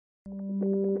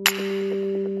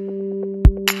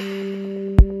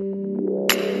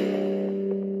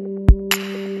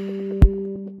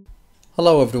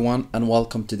Hello everyone and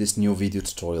welcome to this new video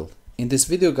tutorial. In this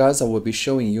video guys, I will be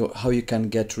showing you how you can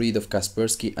get rid of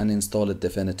Kaspersky and install it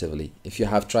definitively. If you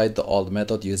have tried the old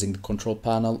method using the control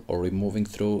panel or removing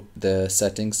through the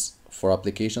settings for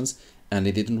applications and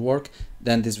it didn't work,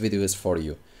 then this video is for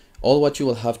you. All what you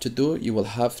will have to do, you will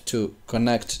have to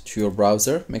connect to your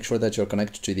browser, make sure that you're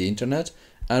connected to the internet,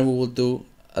 and we will do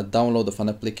a download of an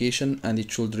application and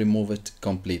it should remove it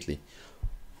completely.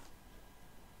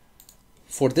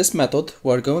 For this method,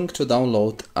 we're going to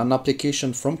download an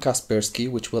application from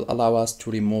Kaspersky which will allow us to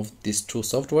remove these two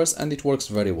softwares, and it works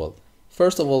very well.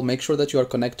 First of all, make sure that you are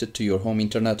connected to your home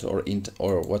internet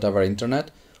or whatever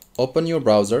internet. Open your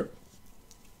browser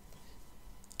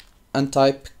and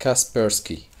type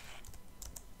Kaspersky.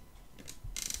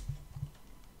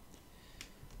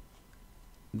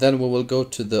 Then we will go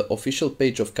to the official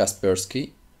page of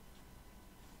Kaspersky.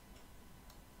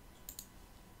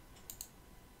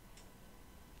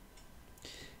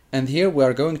 And here we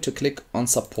are going to click on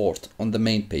support on the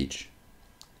main page.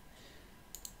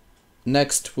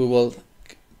 Next we will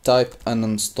type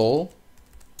uninstall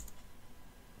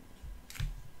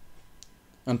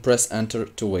and press enter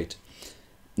to wait.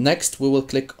 Next we will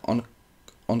click on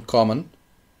common.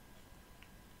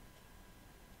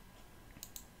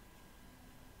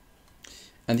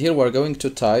 And here we are going to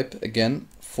type again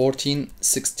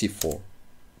 1464.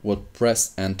 We'll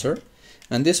press enter.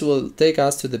 And this will take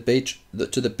us to the page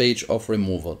of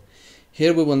removal.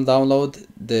 Here we will download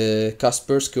the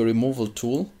Kaspersky removal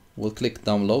tool. We'll click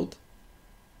download,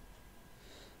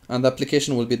 and the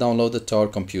application will be downloaded to our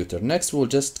computer. Next we'll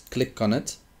just click on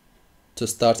it to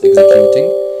start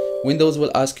executing. Windows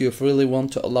will ask you if you really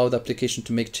want to allow the application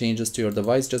to make changes to your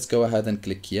device. Just go ahead and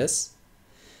click yes,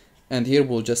 and here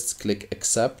we'll just click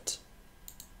accept.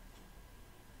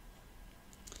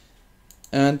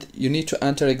 And you need to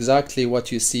enter exactly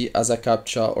what you see as a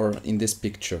captcha or in this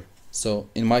picture. So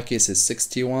in my case it's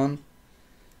 61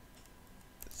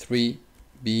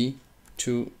 3B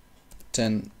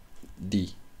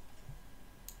 210D,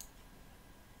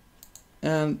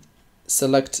 and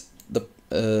select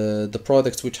the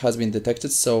products which has been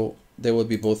detected, so they will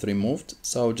be both removed.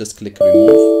 So I'll just click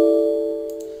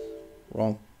remove.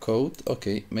 Wrong code.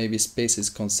 Okay, maybe space is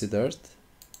considered.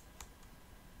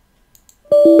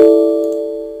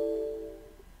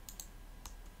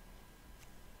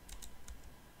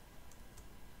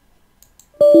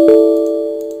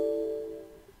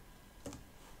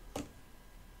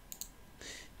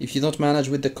 If you don't manage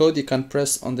with the code, you can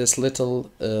press on this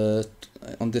little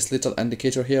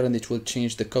indicator here, and it will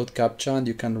change the code captcha, and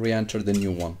you can re-enter the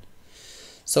new one.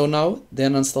 So now the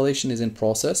installation is in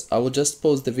process. I will just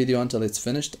pause the video until it's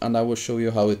finished, and I will show you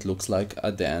how it looks like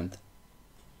at the end.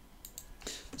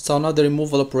 So now the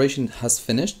removal operation has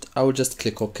finished. I will just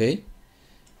click OK.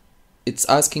 It's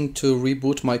asking to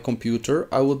reboot my computer.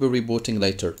 I will be rebooting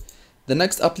later. The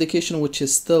next application which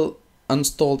is still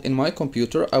installed in my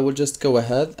computer, I will just go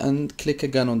ahead and click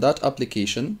again on that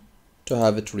application to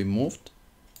have it removed.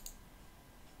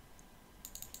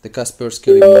 The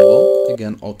Kaspersky removal,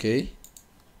 again OK,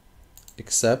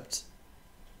 accept.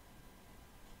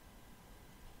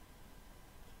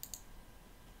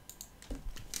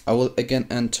 I will again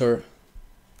enter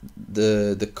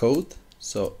the code,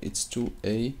 so it's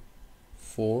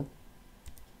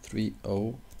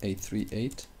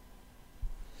 2A430838,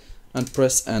 and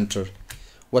press enter.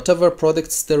 Whatever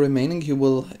products still remaining, you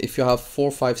will, if you have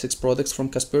 4, 5, 6 products from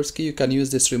Kaspersky, you can use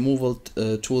this removal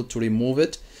tool to remove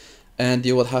it, and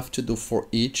you will have to do for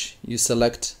each. You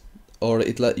select, or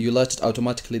you let it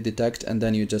automatically detect, and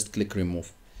then you just click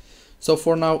remove. So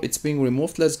for now it's being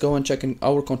removed. Let's go and check in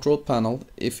our control panel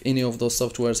if any of those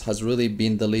softwares has really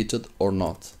been deleted or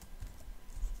not.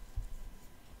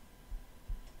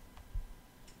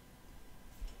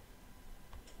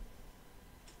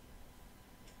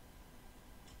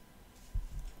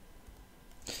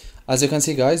 As you can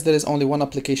see guys, there is only one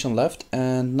application left,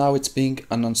 and now it's being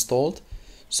uninstalled.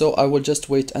 So I will just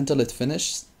wait until it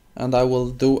finishes, and I will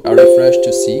do a refresh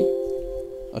to see.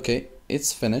 Okay,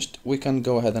 it's finished. We can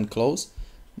go ahead and close.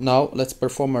 Now let's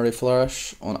perform a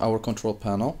refresh on our control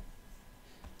panel.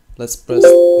 Let's press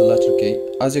the letter K.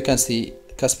 As you can see,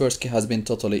 Kaspersky has been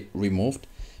totally removed.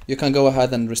 You can go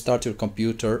ahead and restart your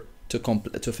computer to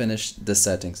finish the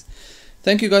settings.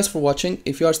 Thank you guys for watching.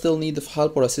 If you are still in need of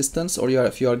help or assistance, or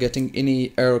if you are getting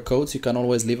any error codes, you can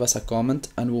always leave us a comment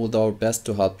and we will do our best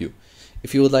to help you.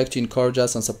 If you would like to encourage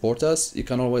us and support us, you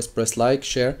can always press like,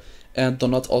 share, and do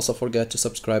not also forget to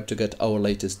subscribe to get our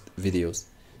latest videos.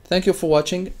 Thank you for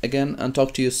watching again, and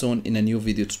talk to you soon in a new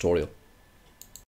video tutorial.